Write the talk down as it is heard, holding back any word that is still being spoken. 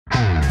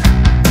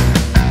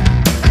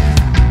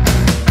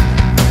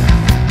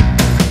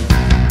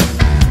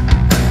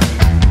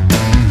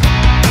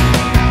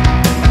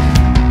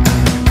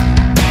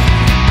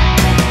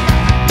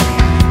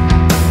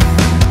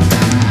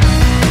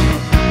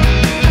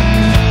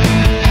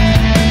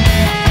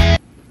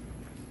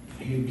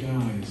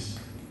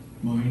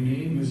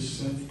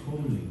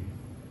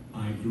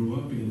grew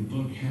up in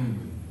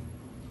Buchanan.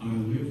 I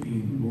live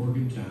in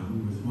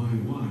Morgantown with my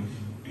wife,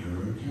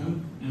 Erica,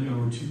 and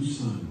our 2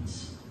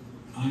 sons.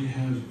 I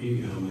have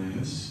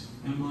ALS,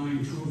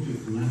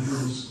 amyotrophic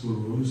lateral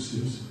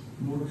sclerosis,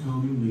 more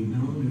commonly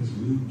known as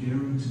Lou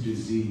Gehrig's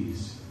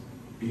disease.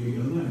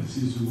 ALS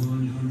is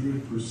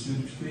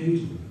 100%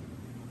 fatal.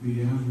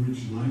 The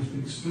average life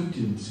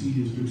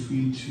expectancy is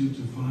between 2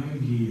 to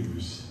 5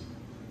 years.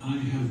 I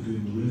have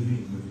been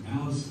living with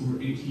ALS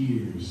for 8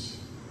 years.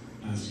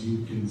 As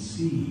you can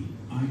see,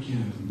 I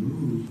can't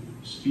move,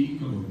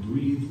 speak, or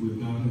breathe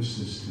without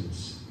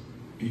assistance.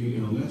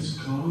 ALS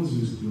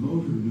causes the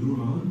motor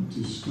neuron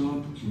to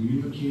stop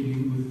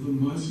communicating with the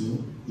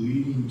muscle,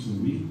 leading to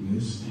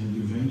weakness and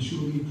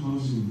eventually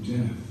causing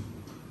death.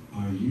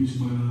 I use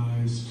my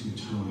eyes to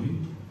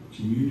type,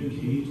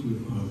 communicate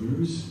with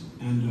others,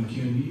 and I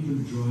can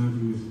even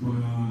drive with my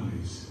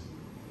eyes.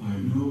 I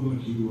know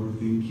what you are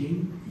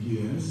thinking.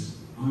 Yes,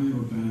 I am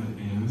a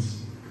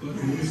badass, but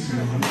let's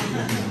not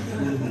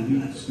get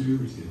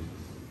weak-spirited.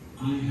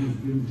 I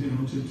have been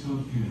dealt a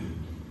tough hand.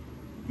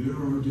 There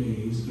are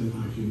days that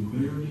I can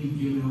barely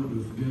get out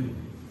of bed.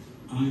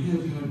 I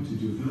have had to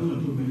develop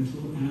a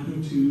mental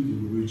attitude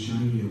in which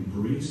I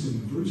embrace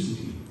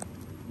adversity.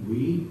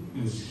 We,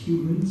 as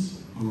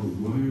humans, are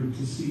wired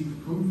to seek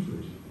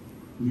comfort.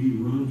 We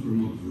run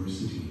from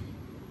adversity.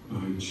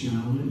 I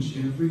challenge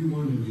every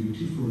one of you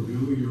to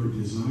forego your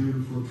desire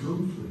for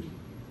comfort.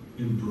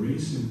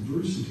 Embrace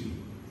adversity.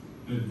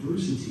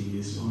 Adversity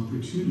is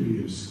opportunity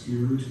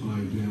obscured by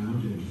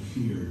doubt and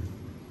fear.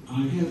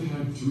 I have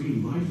had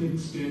 3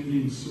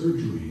 life-extending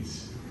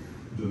surgeries.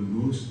 The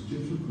most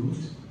difficult,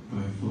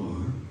 by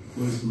far,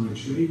 was my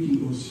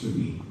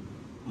tracheostomy.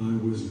 I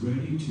was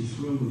ready to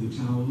throw the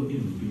towel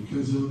in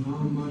because of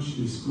how much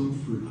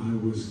discomfort I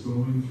was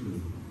going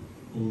through.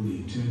 Only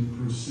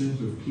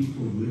 10% of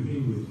people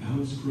living with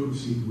ALS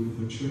proceed with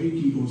a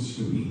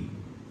tracheostomy.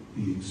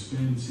 The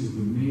expense is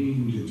the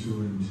main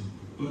deterrent,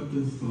 but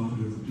the thought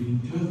of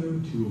being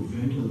tethered to a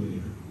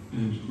ventilator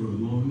and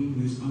prolonging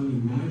this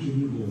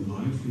unimaginable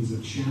life is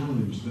a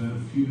challenge that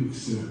few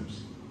accept.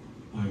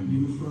 I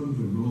knew from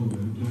the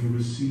moment I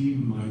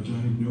received my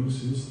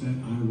diagnosis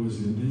that I was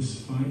in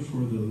this fight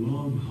for the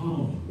long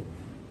haul.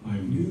 I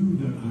knew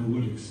that I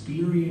would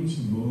experience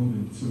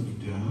moments of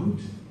doubt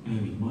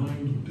and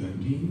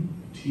mind-bending,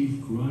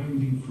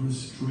 teeth-grinding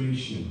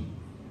frustration.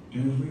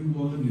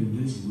 Everyone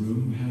in this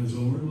room has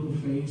or will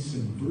face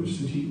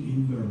adversity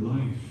in their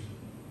life.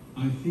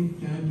 I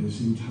think that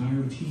this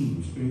entire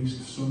team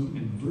faced some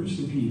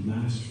adversity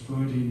last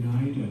Friday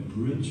night at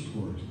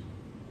Bridgeport.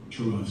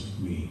 Trust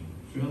me,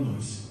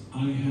 fellas,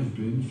 I have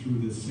been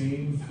through the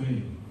same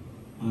thing.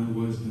 I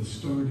was the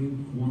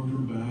starting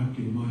quarterback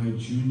in my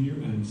junior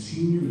and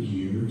senior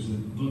years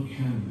at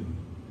Buchanan.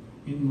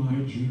 In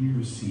my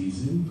junior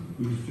season,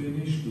 we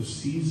finished the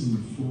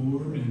season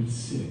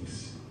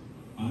 4-6.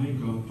 I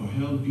got the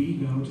hell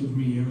beat out of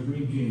me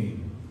every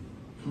game.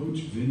 Coach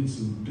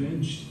Vincent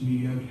benched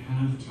me at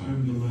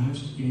halftime the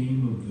last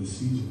game of the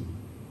season.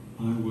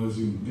 I was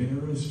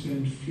embarrassed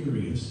and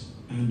furious,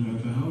 and I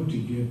vowed to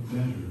get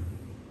better.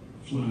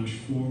 Flash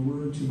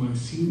forward to my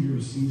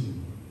senior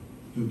season.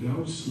 The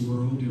doubt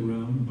swirled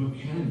around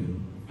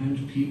Buchanan,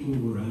 and people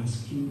were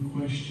asking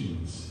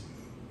questions.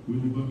 Will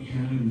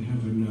Buchanan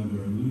have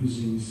another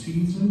losing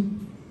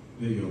season?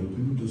 They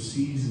opened the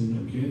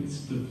season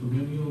against the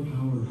perennial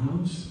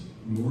powerhouse,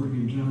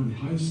 Morgantown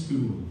High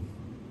School.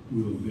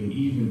 Will they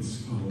even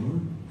score?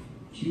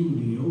 Cue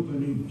the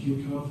opening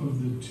kickoff of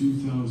the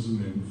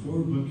 2004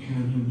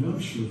 Buchanan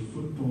Upshur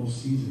football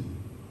season.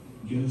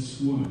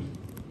 Guess what?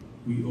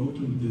 We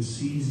opened the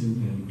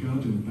season and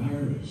got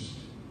embarrassed.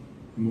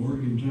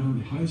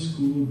 Morgantown High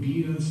School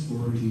beat us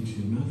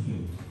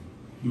 40-0.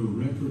 The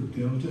Record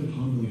Delta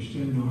published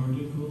an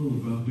article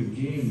about the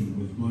game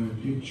with my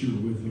picture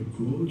with a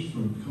quote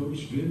from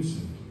Coach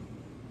Vincent.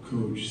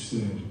 Coach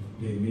said,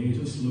 "They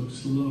made us look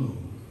slow."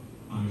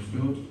 I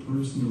felt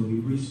personally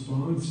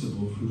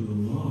responsible for the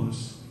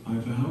loss. I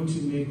vowed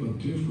to make a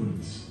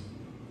difference.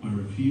 I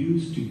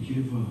refused to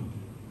give up.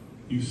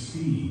 You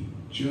see,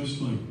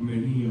 just like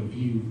many of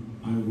you,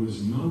 I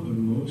was not the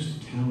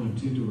most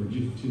talented or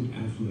gifted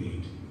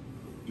athlete.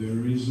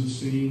 There is a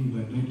saying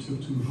that I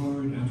took to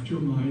heart after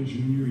my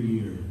junior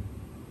year.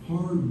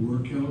 Hard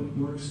work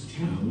outworks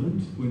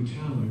talent when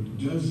talent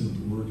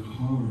doesn't work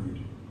hard.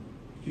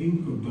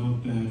 Think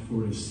about that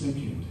for a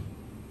second.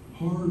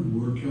 Hard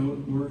work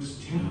outworks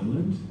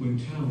talent when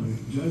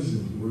talent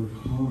doesn't work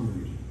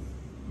hard.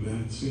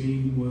 That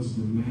saying was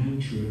the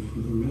mantra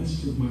for the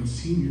rest of my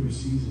senior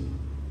season.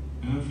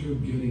 After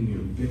getting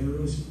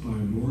embarrassed by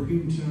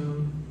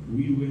Morgantown,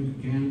 we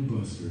went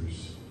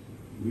gangbusters.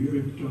 We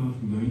ripped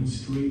off 9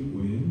 straight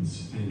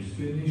wins and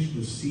finished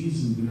the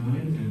season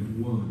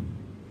 9-1.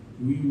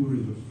 We were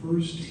the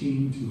first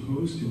team to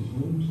host a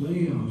home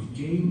playoff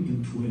game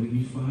in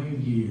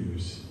 25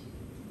 years.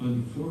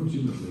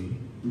 Unfortunately,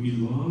 we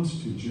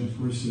lost to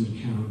Jefferson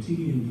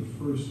County in the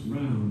first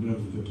round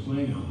of the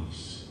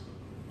playoffs.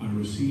 I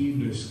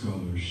received a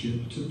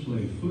scholarship to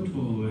play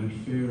football at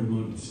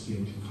Fairmont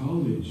State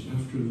College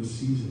after the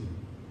season.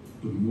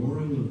 The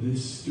moral of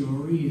this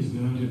story is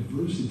that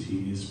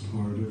adversity is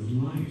part of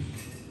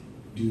life.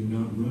 Do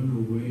not run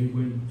away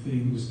when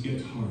things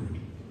get hard.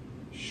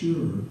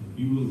 Sure,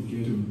 you will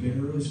get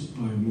embarrassed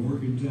by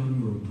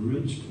Morgantown or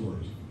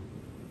Bridgeport.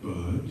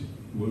 But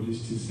what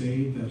is to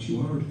say that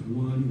you aren't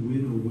one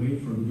win away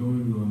from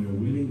going on a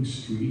winning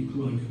streak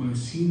like my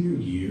senior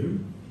year?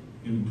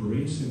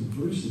 Embrace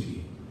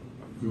adversity.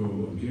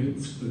 Go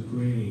against the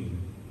grain.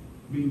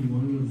 Be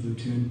one of the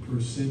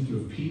 10%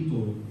 of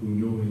people who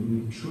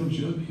knowingly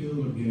trudge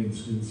uphill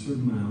against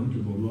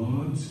insurmountable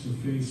odds to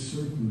face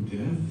certain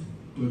death,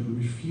 but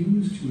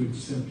refuse to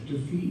accept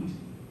defeat.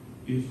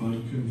 If I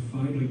can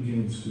fight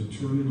against a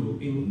terminal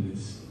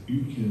illness,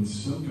 you can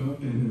suck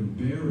up an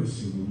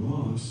embarrassing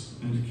loss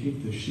and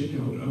kick the shit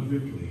out of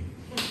Ripley.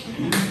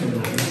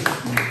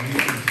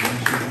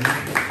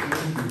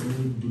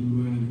 Old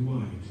blue and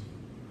white.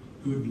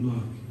 Good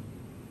luck.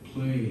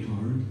 Play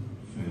hard,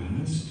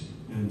 fast,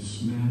 and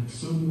smack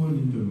someone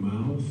in the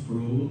mouth for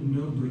old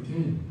number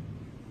 10.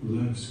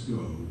 Let's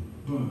go,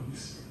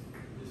 Bucks.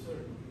 Yes, sir.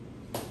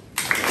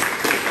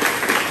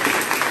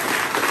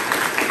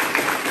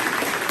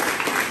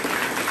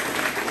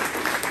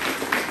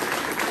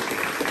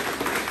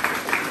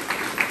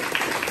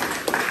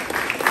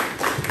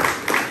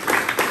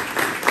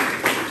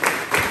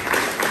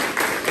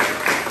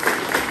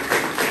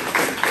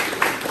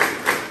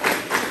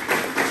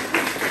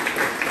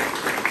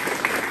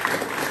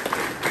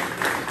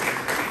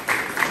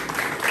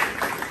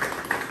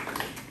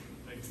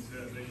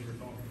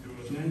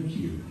 Thank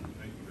you.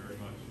 Thank you very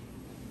much.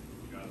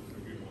 You guys are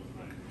a good one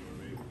tonight, you know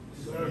what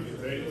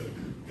I mean?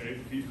 Okay,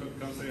 Keith,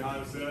 come say hi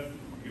to Seth.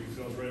 Get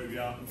yourselves ready to be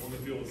out on the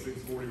field at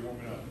 6:40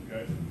 warming up,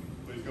 okay?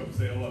 Please come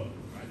say hello. All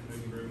right,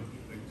 thank you very much.